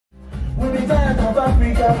sign of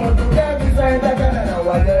Africa, but to every sign that Canada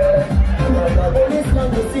was there. The policeman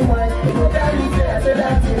will see why. You can't leave there, I said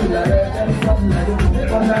that to you. Tell me something I don't do,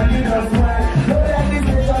 because I need us why. No, that this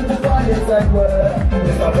nation to fall inside where.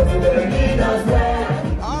 Mr. President, need us where.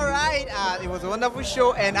 It was a wonderful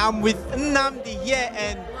show, and I'm with Nnamdi here,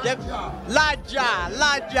 and Laja,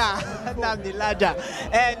 Nnamdi Laja,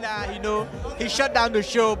 and you know, he shut down the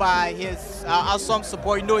show by his awesome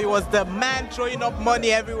support. You know, he was the man throwing up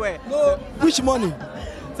money everywhere. No, which money?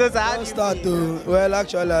 So how start to, well,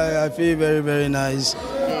 actually, I feel very, very nice.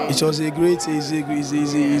 It was a great, it's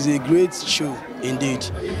a great show indeed.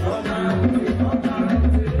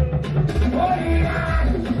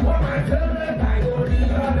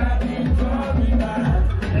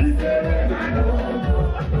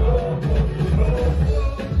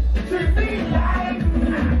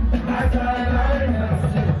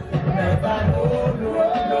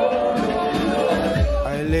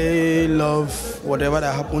 I really love whatever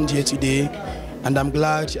that happened here today, and I'm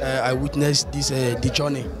glad I witnessed this the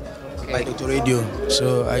journey by Dr. Radio.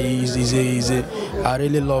 So I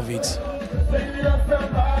really love it.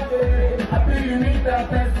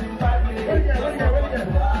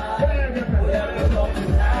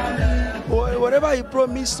 Whatever he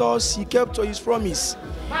promised us, he kept to his promise.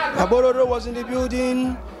 Abororo was in the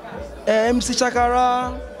building, MC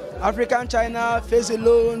Chakara, African China, Face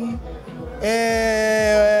Alone,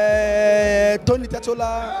 Tony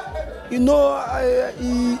Tatola. You know,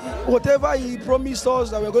 whatever he promised us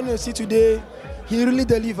that we're going to see today, he really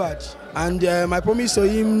delivered. And my promise to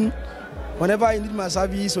him, whenever I need my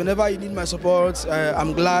service, whenever I need my support,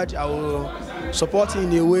 I'm glad I will support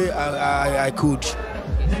him in a way I could.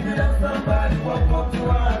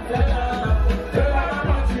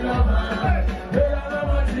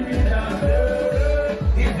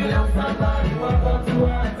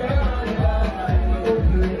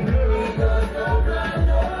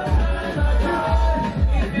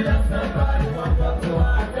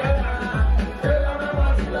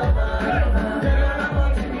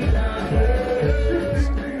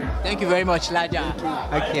 Thank you very much, Laja.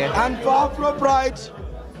 Okay. And for Afro-Pride,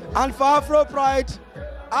 Afro-Pride!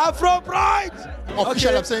 Officially,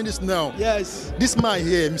 okay. I'm saying this now. Yes. This man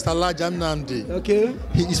here, Mr. Laja Nnamdi. Okay.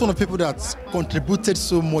 He is one of the people that contributed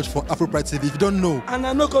so much for Afro-Pride TV. If you don't know. And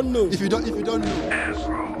I'm not gonna know. If you don't know.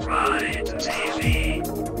 Afro-Pride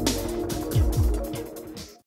TV.